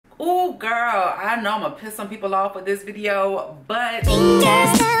Ooh, girl, I know I'm gonna piss some people off with this video, but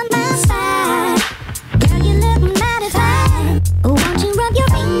Fingers down my spine. Girl, you look mighty fine. Won't you rub your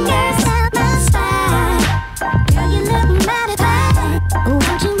fingers down my spine? Girl, you look mighty fine.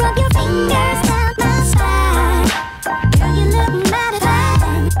 Won't you rub your fingers down my spine? Girl, you look mighty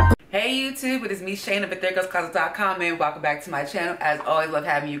fine. Hey YouTube, it is me, Shane of TheThirdGirlsCloset.com, and welcome back to my channel. As always, love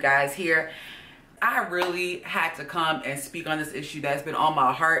having you guys here. I really had to come and speak on this issue that's been on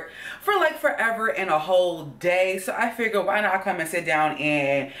my heart for like forever and a whole day. So I figured, why not come and sit down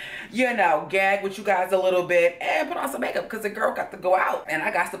and, you know, gag with you guys a little bit and put on some makeup, because the girl got to go out and I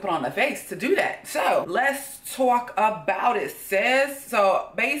got to put on a face to do that. So let's talk about it, sis.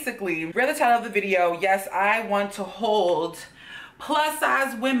 So basically, read the title of the video. Yes, I want to hold plus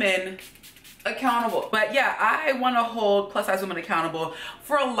size women accountable. But yeah, I want to hold plus size women accountable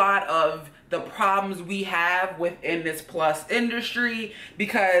for a lot of the problems we have within this plus industry,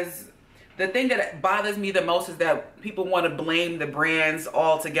 because the thing that bothers me the most is that people want to blame the brands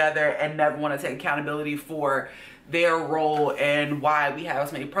altogether and never want to take accountability for their role and why we have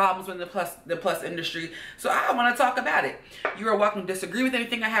so many problems with the plus industry. So I want to talk about it. You are welcome to disagree with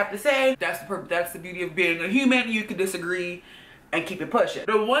anything I have to say. That's the beauty of being a human. You can disagree and keep it pushing.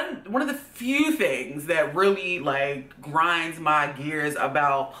 But one of the few things that really like grinds my gears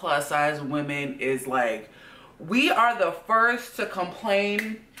about plus size women is like, we are the first to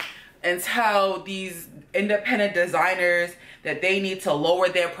complain and tell these independent designers that they need to lower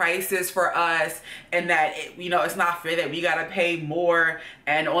their prices for us, and that it's not fair that we gotta pay more,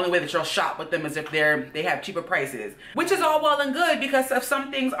 and the only way that you'll shop with them is if they have cheaper prices. Which is all well and good, because if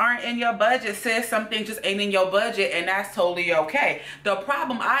some things aren't in your budget, sis, some things just ain't in your budget, and that's totally okay. The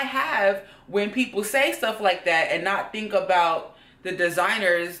problem I have when people say stuff like that and not think about the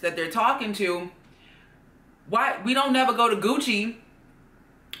designers that they're talking to, why we don't never go to Gucci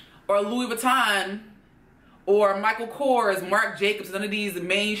or Louis Vuitton or Michael Kors, Marc Jacobs, none of these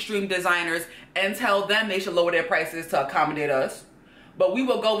mainstream designers, and tell them they should lower their prices to accommodate us. But we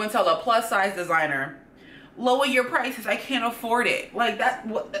will go and tell a plus size designer, lower your prices, I can't afford it. Like that,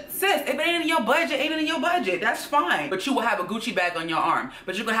 sis, if it ain't in your budget, ain't in your budget, that's fine. But you will have a Gucci bag on your arm,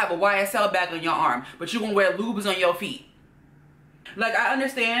 but you're gonna have a YSL bag on your arm, but you're gonna wear lubes on your feet. Like, I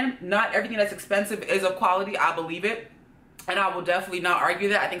understand not everything that's expensive is of quality, I believe it. And I will definitely not argue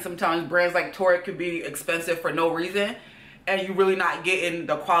that. I think sometimes brands like Tarte could be expensive for no reason, and you're really not getting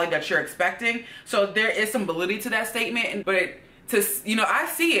the quality that you're expecting. So there is some validity to that statement. But I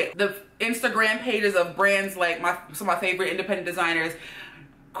see it. The Instagram pages of brands like some of my favorite independent designers,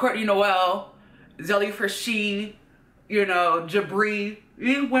 Courtney Noel, Zelly Frasheen, Jabri.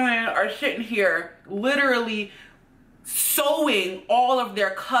 These women are sitting here literally sewing all of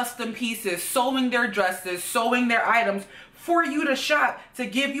their custom pieces, sewing their dresses, sewing their items for you to shop, to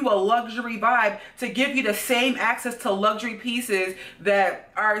give you a luxury vibe, to give you the same access to luxury pieces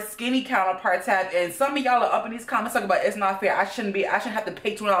that our skinny counterparts have. And some of y'all are up in these comments talking about it's not fair, I shouldn't have to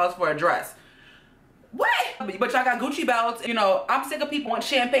pay $20 for a dress. What? But y'all got Gucci belts. I'm sick of people wanting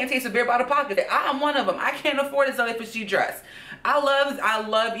champagne taste of beer by the pocket. I'm one of them. I can't afford a Zelly Frasheen dress. I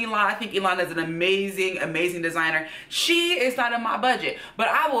love Elon. I think Elon is an amazing, amazing designer. She is not in my budget, but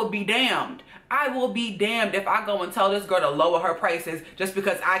I will be damned. I will be damned if I go and tell this girl to lower her prices just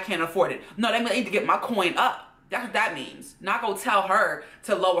because I can't afford it. No, that means I need to get my coin up. That's what that means. Not go tell her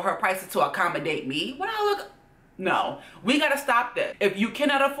to lower her prices to accommodate me. When I look, no, we gotta stop that. If you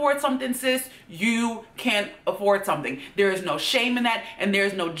cannot afford something, sis, you can't afford something. There is no shame in that, and there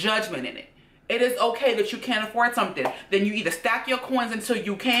is no judgment in it. It is okay that you can't afford something. Then you either stack your coins until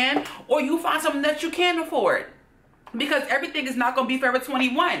you can, or you find something that you can afford. Because everything is not going to be Forever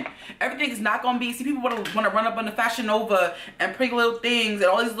 21. Everything is not going to be, see, people want to run up on the Fashion Nova and Pretty Little Things and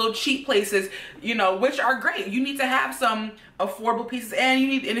all these little cheap places, which are great. You need to have some affordable pieces, and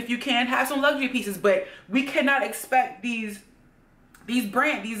if you can, have some luxury pieces. But we cannot expect these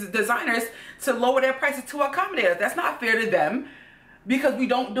designers to lower their prices to accommodate us. That's not fair to them, because we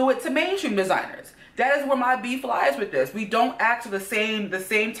don't do it to mainstream designers. That is where my beef lies with this. We don't act the same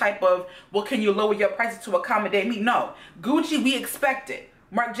type of, well, can you lower your prices to accommodate me? No. Gucci, we expect it.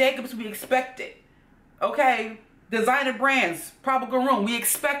 Marc Jacobs, we expect it. Okay? Designer brands, Probable Room, we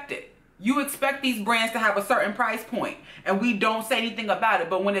expect it. You expect these brands to have a certain price point, and we don't say anything about it.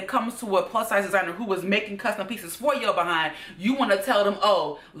 But when it comes to a plus size designer who was making custom pieces for your behind, you want to tell them,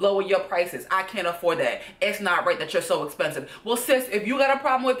 oh, lower your prices. I can't afford that. It's not right that you're so expensive. Well, sis, if you got a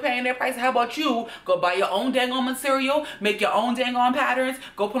problem with paying their price, how about you go buy your own dang on material, make your own dang on patterns,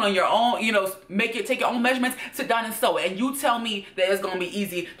 go put on your own, take your own measurements, sit down and sew it. And you tell me that it's going to be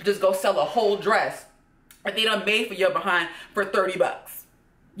easy to just go sell a whole dress that they done made for your behind for 30 bucks.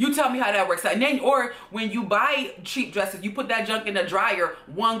 You tell me how that works out. And then, or when you buy cheap dresses, you put that junk in the dryer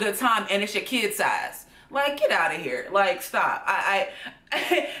one good time and it's your kid size. Like, get out of here. Like, stop.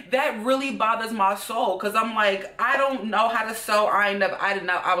 That really bothers my soul, because I'm like, I don't know how to sew.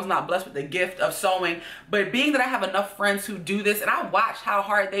 I was not blessed with the gift of sewing. But being that I have enough friends who do this and I watch how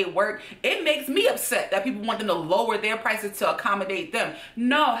hard they work, it makes me upset that people want them to lower their prices to accommodate them.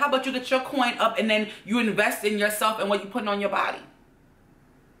 No, how about you get your coin up and then you invest in yourself and what you're putting on your body?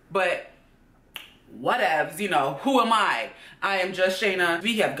 But whatevs, you know, who am I? I am just Shayna.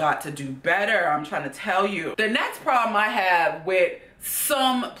 We have got to do better, I'm trying to tell you. The next problem I have with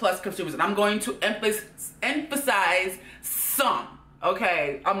some plus consumers, and I'm going to emphasize some,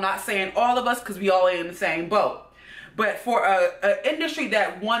 okay? I'm not saying all of us, because we all in the same boat. But for an industry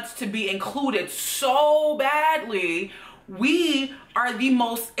that wants to be included so badly, we are the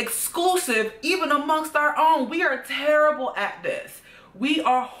most exclusive, even amongst our own. We are terrible at this. We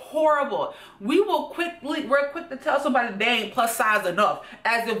are horrible. We're quick to tell somebody they ain't plus size enough,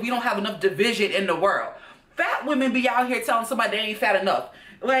 as if we don't have enough division in the world. Fat women be out here telling somebody they ain't fat enough.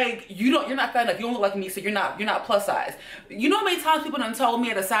 Like, you're not fat enough. You don't look like me, so you're not plus size. You know how many times people done told me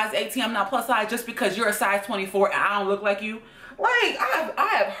at a size 18 I'm not plus size just because you're a size 24 and I don't look like you? Like, I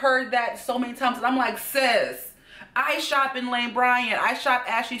have heard that so many times, and I'm like, sis, I shop in Lane Bryant, I shop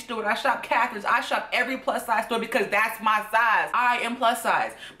Ashley Stewart, I shop Catherine's, I shop every plus size store because that's my size. I am plus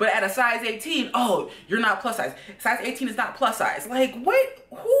size. But at a size 18, oh, you're not plus size. Size 18 is not plus size. Like, what?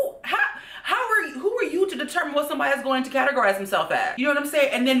 Who are you to determine what somebody is going to categorize himself as? You know what I'm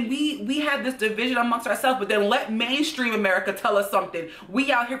saying? And then we have this division amongst ourselves, but then let mainstream America tell us something.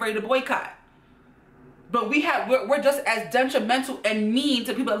 We out here ready to boycott. But we're just as detrimental and mean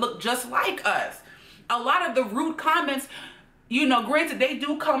to people that look just like us. A lot of the rude comments, you know, granted, they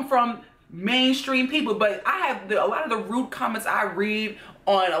do come from mainstream people, but I have a lot of the rude comments I read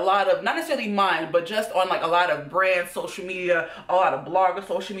on a lot of, not necessarily mine, but just on like a lot of brand social media, a lot of blogger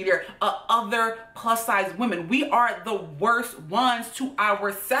social media, other plus size women. We are the worst ones to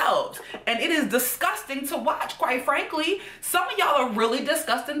ourselves, and it is disgusting to watch. Quite frankly, some of y'all are really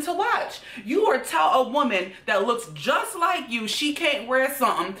disgusting to watch. You are tell a woman that looks just like you she can't wear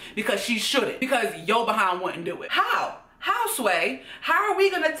something because she shouldn't, because your behind wouldn't do it. How? How, Sway? How are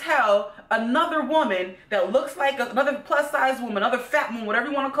we gonna tell another woman that looks like another plus size woman, another fat woman, whatever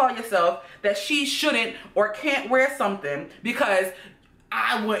you wanna call yourself, that she shouldn't or can't wear something because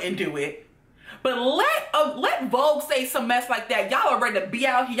I wouldn't do it? But let Vogue say some mess like that. Y'all are ready to be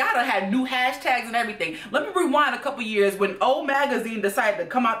out here. Y'all done had new hashtags and everything. Let me rewind a couple years when Old Magazine decided to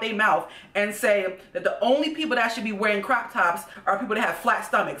come out their mouth and say that the only people that should be wearing crop tops are people that have flat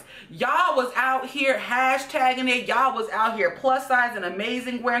stomachs. Y'all was out here hashtagging it. Y'all was out here plus size and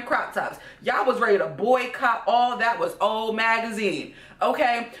amazing wearing crop tops. Y'all was ready to boycott all that was Old Magazine.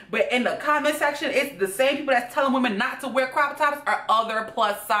 Okay, but in the comment section, it's the same people that's telling women not to wear crop tops are other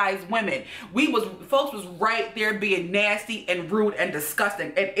plus size women. Folks was right there being nasty and rude and disgusting,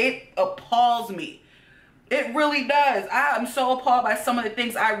 and it appalls me. It really does. I am so appalled by some of the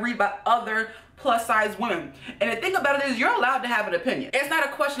things I read by other plus size women. And the thing about it is, you're allowed to have an opinion. It's not a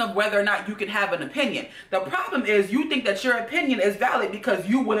question of whether or not you can have an opinion. The problem is you think that your opinion is valid because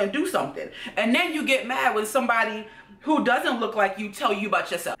you wouldn't do something. And then you get mad when somebody who doesn't look like you tell you about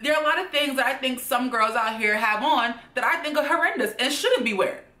yourself. There are a lot of things that I think some girls out here have on that I think are horrendous and shouldn't be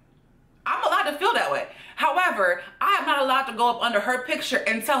wearing. I'm allowed to feel that way. However, I am not allowed to go up under her picture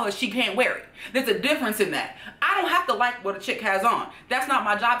and tell her she can't wear it. There's a difference in that. I don't have to like what a chick has on. That's not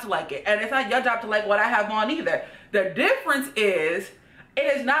my job to like it. And it's not your job to like what I have on either. The difference is,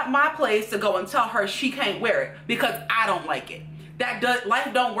 it is not my place to go and tell her she can't wear it because I don't like it.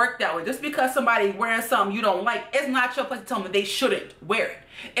 Life don't work that way. Just because somebody's wearing something you don't like, it's not your place to tell them they shouldn't wear it.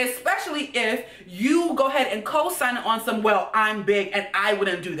 Especially if you go ahead and co-sign it on some, well, I'm big and I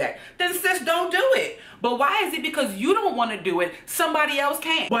wouldn't do that. Then sis, don't do it. But why is it because you don't want to do it, somebody else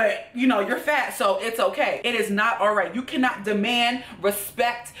can? But, you know, you're fat, so it's okay. It is not all right. You cannot demand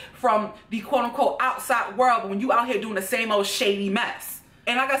respect from the quote-unquote outside world when you out here doing the same old shady mess.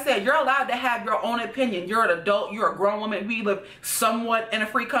 And like I said, you're allowed to have your own opinion. You're an adult, you're a grown woman. We live somewhat in a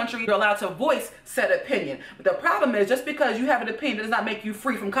free country. You're allowed to voice said opinion. But the problem is, just because you have an opinion does not make you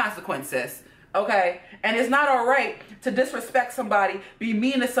free from consequences. Okay? And it's not all right to disrespect somebody, be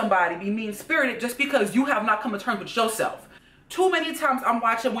mean to somebody, be mean-spirited just because you have not come to terms with yourself. Too many times I'm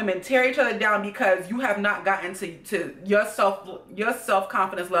watching women tear each other down because you have not gotten to your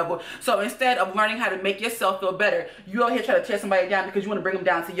self-confidence level. So instead of learning how to make yourself feel better, you out here trying to tear somebody down because you want to bring them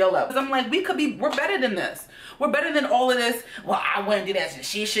down to your level. Because I'm like, we're better than this. We're better than all of this. Well, I wouldn't do that, and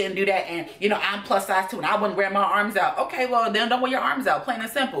she shouldn't do that, and you know, I'm plus size too, and I wouldn't wear my arms out. Okay, well then don't wear your arms out, plain and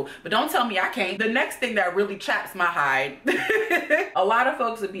simple. But don't tell me I can't. The next thing that really chaps my hide, a lot of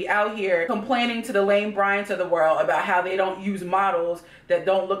folks would be out here complaining to the Lane Bryants of the world about how they don't use models that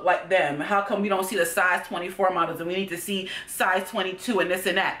don't look like them. How come we don't see the size 24 models and we need to see size 22 and this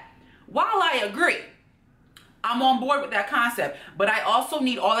and that? While I agree, I'm on board with that concept, but I also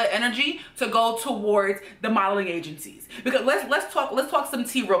need all that energy to go towards the modeling agencies. Because let's talk some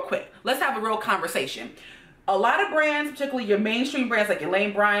tea real quick. Let's have a real conversation. A lot of brands, particularly your mainstream brands like your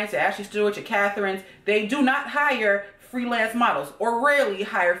Lane Bryants, your Ashley Stewart's, your Catherine's, they do not hire freelance models, or rarely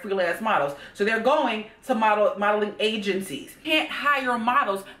hire freelance models. So they're going to modeling agencies. You can't hire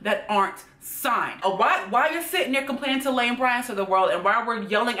models that aren't signed. While you're sitting there complaining to Lane Bryants of the world, and while we're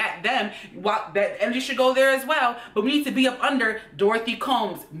yelling at them, that energy should go there as well, but we need to be up under Dorothy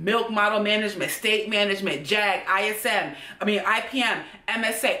Combs, Milk Model Management, State Management, JAG, IPM,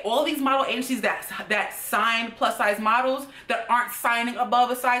 MSA, all these model agencies that sign plus size models that aren't signing above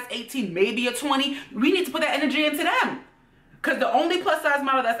a size 18, maybe a 20. We need to put that energy into them. Because the only plus size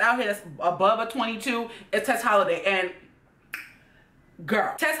model that's out here that's above a 22 is Tess Holliday. And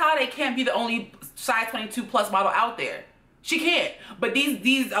girl, Tess Holliday can't be the only size 22 plus model out there. She can't. But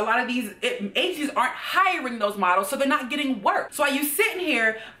a lot of these agencies aren't hiring those models, so they're not getting work. So are you sitting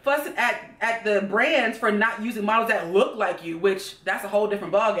here fussing at the brands for not using models that look like you, which that's a whole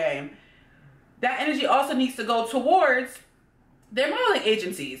different ballgame. That energy also needs to go towards their modeling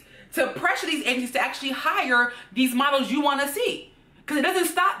agencies, to pressure these agencies to actually hire these models you want to see. Because it doesn't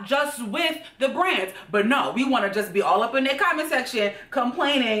stop just with the brands. But no, we want to just be all up in their comment section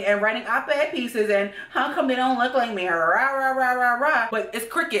complaining and writing op-ed pieces and how come they don't look like me, rah, rah, rah, rah, rah. But it's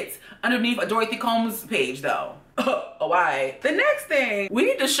crickets underneath a Dorothy Combs page though. Oh, why? The next thing, we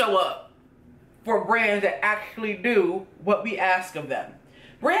need to show up for brands that actually do what we ask of them.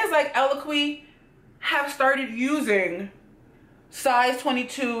 Brands like Eloquii have started using size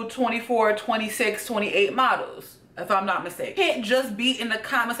 22, 24, 26, 28 models, if I'm not mistaken. Can't just be in the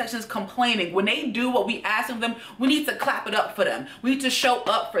comment sections complaining. When they do what we ask of them, we need to clap it up for them. We need to show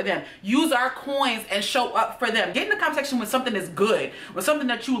up for them. Use our coins and show up for them. Get in the comment section when something is good, when something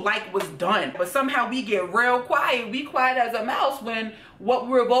that you like was done. But somehow we get real quiet. We quiet as a mouse when what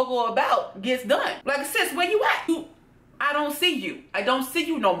we're vocal about gets done. Like, sis, where you at? I don't see you. I don't see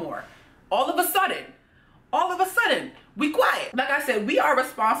you no more. All of a sudden, we quiet. Like I said, we are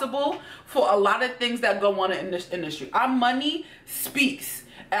responsible for a lot of things that go on in this industry. Our money speaks.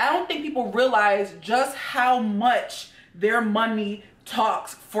 And I don't think people realize just how much their money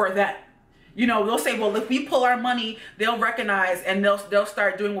talks for them. You know, they'll say, well, if we pull our money, they'll recognize and they'll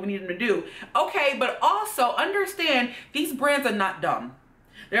start doing what we need them to do. Okay, but also understand these brands are not dumb.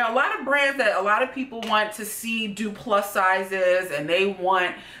 There are a lot of brands that a lot of people want to see do plus sizes, and they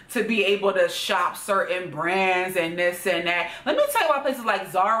want to be able to shop certain brands and this and that. Let me tell you why places like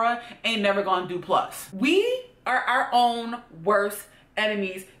Zara ain't never gonna do plus. We are our own worst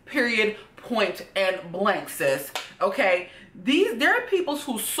enemies, period, point and blank, sis. Okay? There are people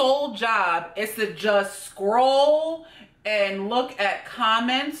whose sole job is to just scroll and look at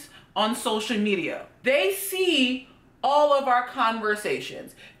comments on social media. They see all of our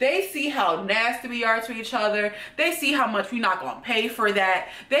conversations. They see how nasty we are to each other. They see how much we're not gonna pay for that.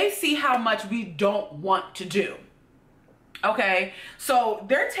 They see how much we don't want to do. Okay, so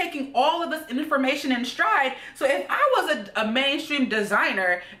they're taking all of this information in stride. So if I was a mainstream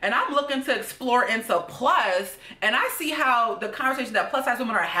designer and I'm looking to explore into plus, and I see how the conversation that plus size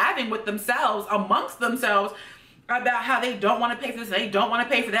women are having with themselves, amongst themselves, about how they don't want to pay for this and they don't want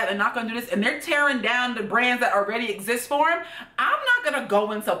to pay for that, they're not going to do this, and they're tearing down the brands that already exist for them, I'm not going to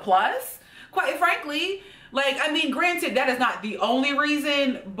go into plus. Quite frankly, like, I mean, granted, that is not the only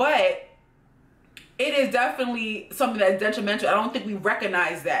reason, but it is definitely something that's detrimental. I don't think we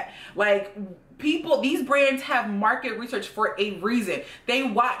recognize that. Like, these brands have market research for a reason. They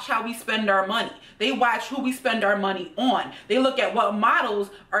watch how we spend our money. They watch who we spend our money on. They look at what models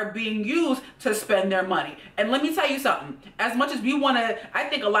are being used to spend their money. And let me tell you something. As much as we want to, I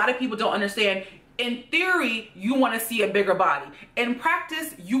think a lot of people don't understand, in theory, you want to see a bigger body. In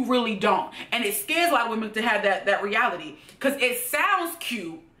practice, you really don't. And it scares a lot of women to have that reality, because it sounds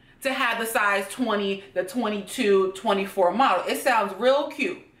cute to have the size 20, the 22, 24 model. It sounds real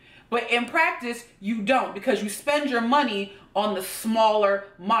cute. But in practice, you don't, because you spend your money on the smaller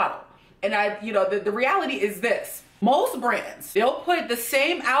model. And the reality is this. Most brands, they'll put the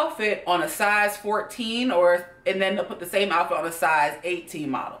same outfit on a size 14 and then they'll put the same outfit on a size 18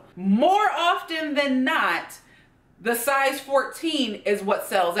 model. More often than not, the size 14 is what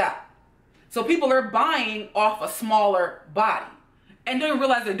sells out. So people are buying off a smaller body and don't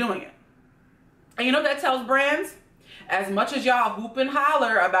realize they're doing it. And you know what that tells brands? As much as y'all hoop and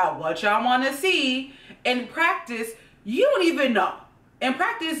holler about what y'all want to see, in practice, you don't even know. In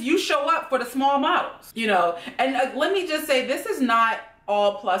practice, you show up for the small models, you know. And let me just say, this is not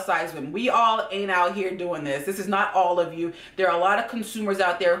all plus size women. We all ain't out here doing this. This is not all of you. There are a lot of consumers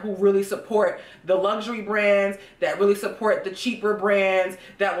out there who really support the luxury brands, that really support the cheaper brands,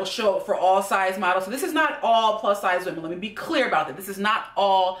 that will show up for all size models. So this is not all plus size women. Let me be clear about that. This is not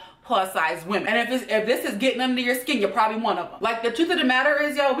all plus size women. And if this is getting under your skin, you're probably one of them. Like, the truth of the matter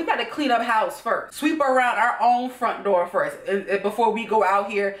is, yo, we got to clean up house first. Sweep around our own front door first before we go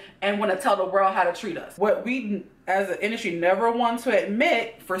out here and want to tell the world how to treat us. What we as an industry never want to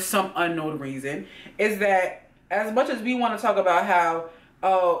admit, for some unknown reason, is that as much as we want to talk about how,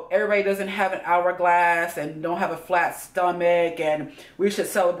 oh, everybody doesn't have an hourglass and don't have a flat stomach and we should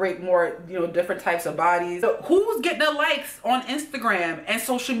celebrate more, you know, different types of bodies. So who's getting the likes on Instagram and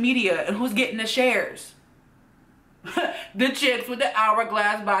social media, and who's getting the shares? The chicks with the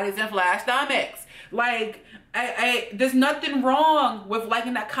hourglass bodies and flat stomachs. Like, there's nothing wrong with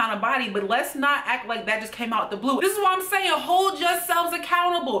liking that kind of body, but let's not act like that just came out the blue. This is what I'm saying. Hold yourselves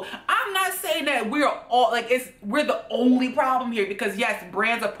accountable. I'm not saying that we're all we're the only problem here, because yes,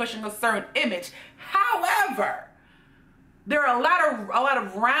 brands are pushing a certain image. However, there are a lot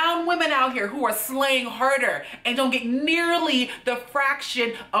of round women out here who are slaying harder and don't get nearly the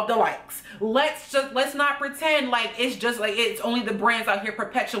fraction of the likes. Let's not pretend like it's only the brands out here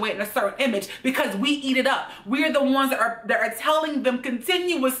perpetuating a certain image, because we eat it up. We're the ones that are telling them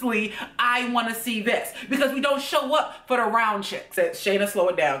continuously, I want to see this, because we don't show up for the round chicks. Shayna, slow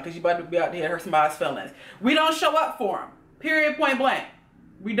it down, because you about to be out there hurt somebody's feelings. We don't show up for them. Period, point blank.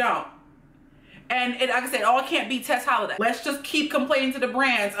 We don't. And like I said, all can't be Tess Holiday. Let's just keep complaining to the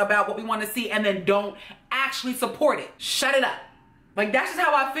brands about what we want to see and then don't actually support it. Shut it up. Like, that's just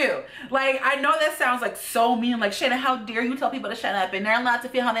how I feel. Like, I know that sounds like so mean. Like, Shannon, how dare you tell people to shut up, and they're allowed to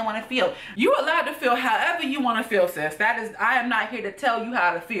feel how they want to feel. You're allowed to feel however you want to feel, sis. I am not here to tell you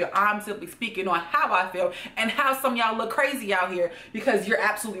how to feel. I'm simply speaking on how I feel and how some of y'all look crazy out here, because you're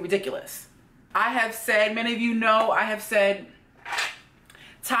absolutely ridiculous. I have said, many of you know, I have said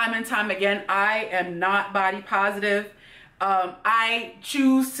time and time again, I am not body positive. I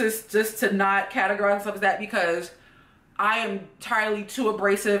choose to not categorize myself as that, because I am entirely too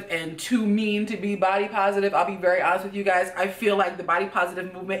abrasive and too mean to be body positive. I'll be very honest with you guys. I feel like the body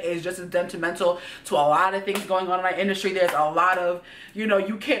positive movement is just as detrimental to a lot of things going on in our industry. There's a lot of, you know,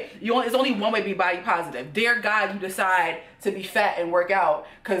 it's only one way to be body positive. Dear God, you decide to be fat and work out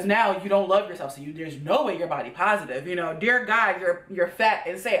because now you don't love yourself, so there's no way you're body positive. You know, dear God, you're fat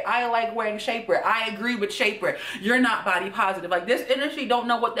and say, I like wearing shapewear, I agree with shapewear, you're not body positive. Like, this industry don't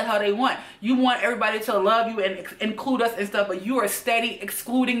know what the hell they want. You want everybody to love you and include us and stuff, but you are steady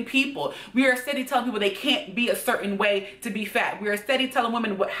excluding people. We are steady telling people they can't be a certain way to be fat. We are steady telling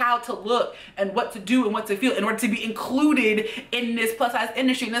women how to look and what to do and what to feel in order to be included in this plus size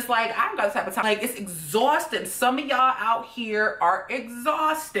industry. And it's like, I've got this type of time. Like, it's exhausting. Some of y'all out here are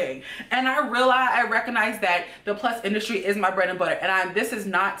exhausting, and I recognize that the plus industry is my bread and butter, and this is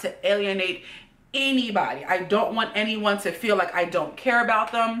not to alienate anybody. I don't want anyone to feel like I don't care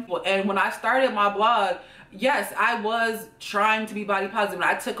about them. And when I started my blog, yes, I was trying to be body positive, and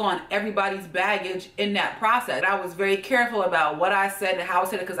I took on everybody's baggage in that process. I was very careful about what I said and how I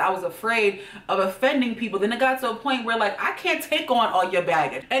said it, because I was afraid of offending people. Then it got to a point where, like, I can't take on all your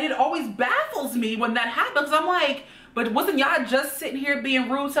baggage, and it always baffles me when that happens. I'm like, but wasn't y'all just sitting here being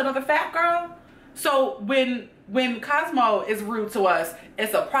rude to another fat girl? So when Cosmo is rude to us,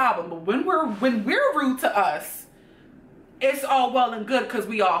 it's a problem. But when we're rude to us, it's all well and good because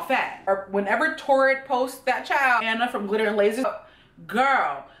we all fat. Or whenever Tarte posts that child, Anna from Glitter and Laser,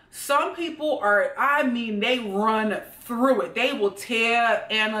 girl, some people are, I mean, they run through it. They will tear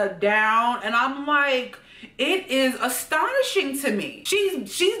Anna down, and I'm like, it is astonishing to me.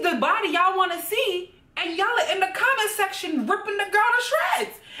 She's the body y'all want to see, and y'all are in the comment section ripping the girl to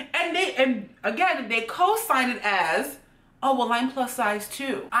shreds. And again, they co-sign it as, oh, well, I'm plus size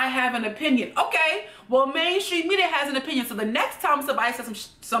too. I have an opinion. Okay, well, mainstream media has an opinion. So the next time somebody says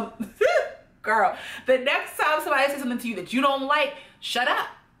girl, the next time somebody says something to you that you don't like, shut up.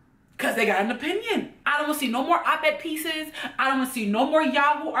 because they got an opinion. I don't want to see no more op-ed pieces. I don't want to see no more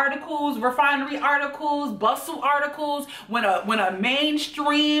Yahoo articles, refinery articles, bustle articles. When a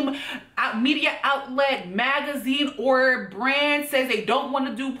mainstream media outlet, magazine, or brand says they don't want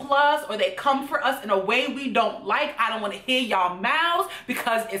to do plus, or they come for us in a way we don't like, I don't want to hear y'all mouths,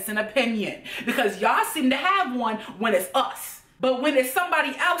 because it's an opinion. Because y'all seem to have one when it's us. But when it's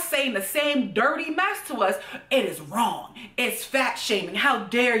somebody else saying the same dirty mess to us, it is wrong. It's fat shaming. How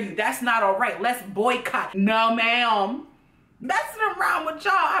dare you? That's not all right. Let's boycott. No, ma'am. Messing around with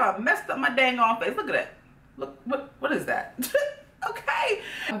y'all. I done messed up my dang on face. Look at that. Look, what is that? Okay.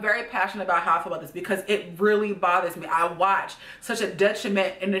 I'm very passionate about how I feel about this because it really bothers me. I watch such a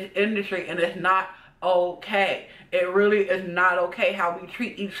detriment in the industry, and it's not okay. It really is not okay how we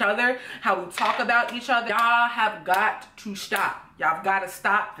treat each other, how we talk about each other. Y'all have got to stop. Y'all have got to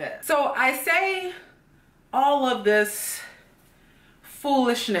stop this. So I say all of this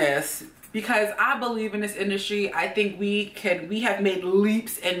foolishness because I believe in this industry. I think we have made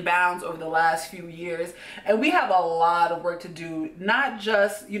leaps and bounds over the last few years, and we have a lot of work to do, not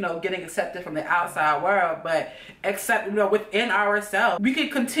just, you know, getting accepted from the outside world, but within ourselves. We can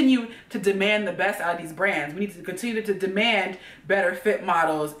continue to demand the best out of these brands. We need to continue to demand better fit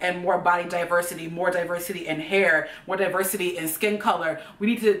models and more body diversity, more diversity in hair, more diversity in skin color. We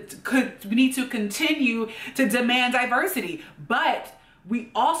need to continue to demand diversity, but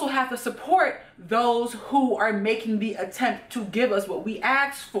we also have to support those who are making the attempt to give us what we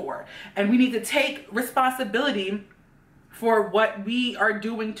asked for. And we need to take responsibility for what we are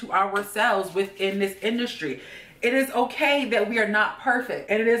doing to ourselves within this industry. It is okay that we are not perfect,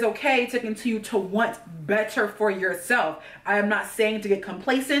 and it is okay to continue to want better for yourself. I am not saying to get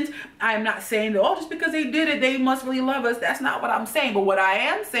complacent. I am not saying that, oh, just because they did it, they must really love us. That's not what I'm saying. But what I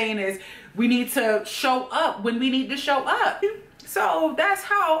am saying is we need to show up when we need to show up. So that's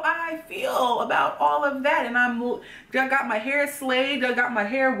how I feel about all of that. And I got my hair slayed. I got my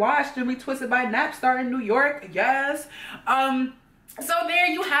hair washed and retwisted by Napstar in New York. Yes. So there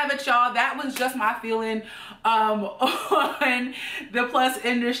you have it, y'all. That was just my feeling on the plus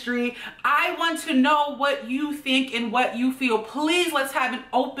industry. I want to know what you think and what you feel. Please, let's have an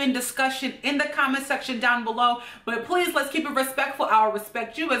open discussion in the comment section down below. But please, let's keep it respectful. I'll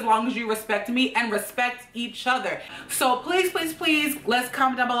respect you as long as you respect me and respect each other. So please, please, please, let's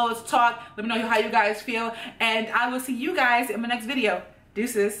comment down below. Let's talk. Let me know how you guys feel. And I will see you guys in my next video.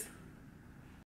 Deuces.